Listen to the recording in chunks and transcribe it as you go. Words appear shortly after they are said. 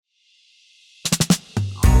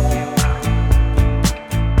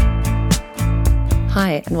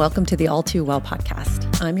Hi, and welcome to the All Too Well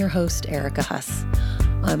podcast. I'm your host, Erica Huss.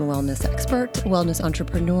 I'm a wellness expert, wellness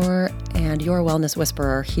entrepreneur, and your wellness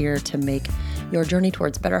whisperer here to make your journey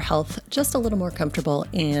towards better health just a little more comfortable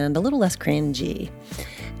and a little less cringy.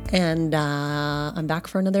 And I'm back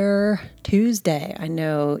for another Tuesday. I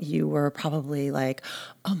know you were probably like,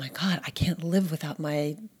 oh my God, I can't live without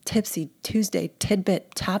my Tipsy Tuesday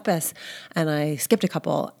Tidbit tapas. And I skipped a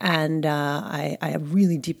couple, and I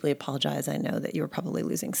really deeply apologize. I know that you were probably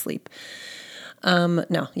losing sleep.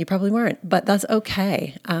 No, you probably weren't, but that's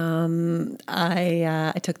okay.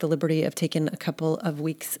 I took the liberty of taking a couple of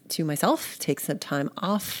weeks to myself, take some time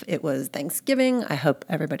off. It was Thanksgiving. I hope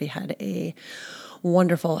everybody had a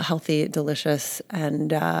wonderful, healthy, delicious,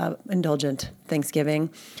 and indulgent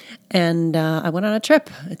Thanksgiving. And I went on a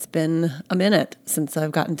trip. It's been a minute since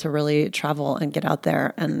I've gotten to really travel and get out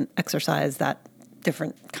there and exercise that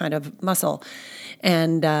different kind of muscle.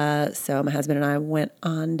 And so my husband and I went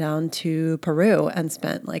on down to Peru and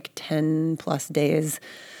spent like 10 plus days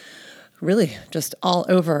really just all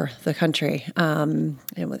over the country.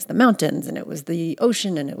 It was the mountains, and it was the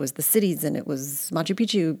ocean, and it was the cities, and it was Machu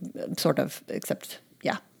Picchu, sort of, except,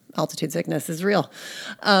 yeah, altitude sickness is real.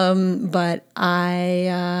 But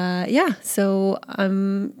so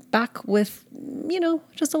I'm back with,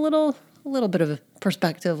 just a little bit of a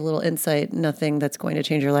perspective, a little insight, nothing that's going to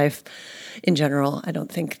change your life in general. I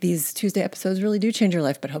don't think these Tuesday episodes really do change your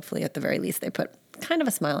life, but hopefully at the very least they put kind of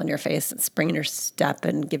a smile on your face, spring in your step,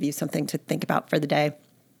 and give you something to think about for the day.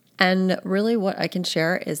 And really what I can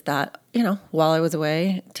share is that, while I was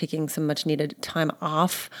away taking some much needed time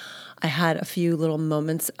off, I had a few little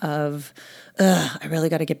moments of, I really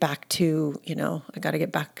got to get back to, I got to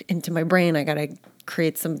get back into my brain. I got to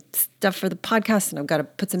create some stuff for the podcast, and I've got to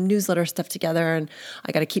put some newsletter stuff together, and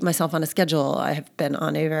I got to keep myself on a schedule. I have been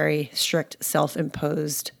on a very strict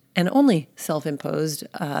self-imposed and only self-imposed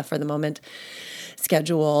for the moment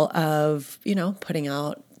schedule of, putting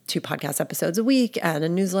out 2 podcast episodes a week and a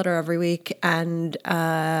newsletter every week. And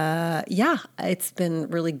it's been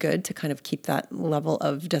really good to kind of keep that level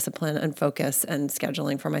of discipline and focus and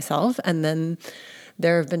scheduling for myself. And then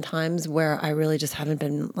there have been times where I really just haven't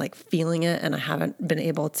been like feeling it, and I haven't been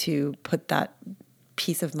able to put that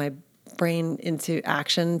piece of my brain into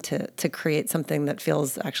action to create something that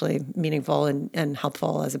feels actually meaningful and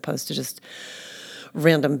helpful, as opposed to just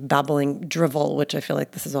random babbling drivel, which I feel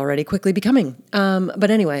like this is already quickly becoming.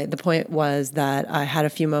 But anyway, the point was that I had a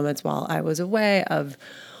few moments while I was away of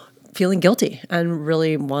feeling guilty and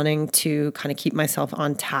really wanting to kind of keep myself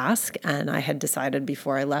on task. And I had decided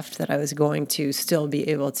before I left that I was going to still be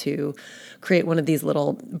able to create one of these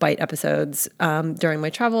little bite episodes during my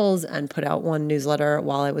travels and put out one newsletter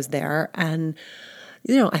while I was there. And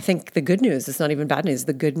I think the good news, it's not even bad news.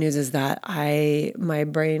 The good news is that my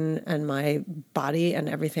brain and my body and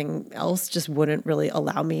everything else just wouldn't really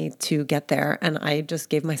allow me to get there. And I just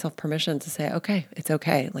gave myself permission to say, okay, it's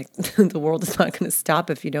okay. Like the world is not going to stop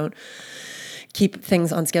if you don't keep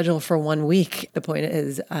things on schedule for 1 week. The point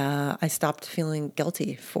is, I stopped feeling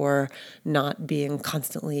guilty for not being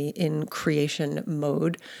constantly in creation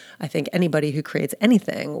mode. I think anybody who creates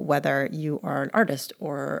anything, whether you are an artist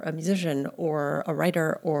or a musician or a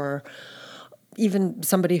writer or even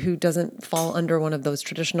somebody who doesn't fall under one of those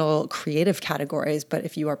traditional creative categories, but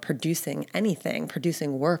if you are producing anything,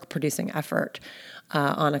 producing work, producing effort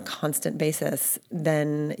on a constant basis,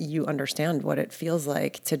 then you understand what it feels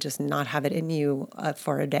like to just not have it in you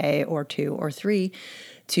for a day or 2 or 3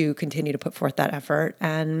 to continue to put forth that effort.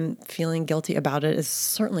 And feeling guilty about it is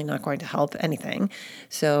certainly not going to help anything.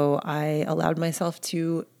 So I allowed myself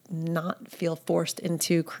to not feel forced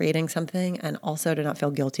into creating something, and also to not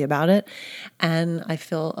feel guilty about it. And I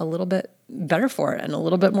feel a little bit better for it, and a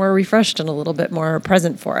little bit more refreshed, and a little bit more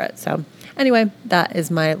present for it. So anyway, that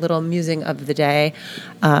is my little musing of the day.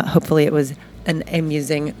 Hopefully it was an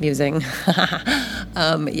amusing musing.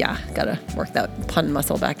 Gotta work that pun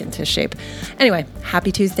muscle back into shape. Anyway,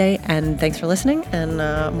 happy Tuesday, and thanks for listening,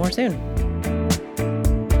 and more soon.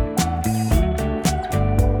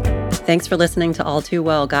 Thanks for listening to All Too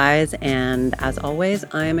Well, guys. And as always,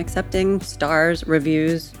 I am accepting stars,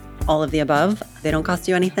 reviews, all of the above. They don't cost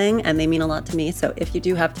you anything, and they mean a lot to me. So if you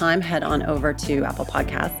do have time, head on over to Apple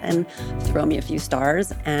Podcasts and throw me a few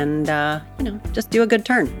stars and, just do a good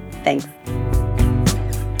turn. Thanks.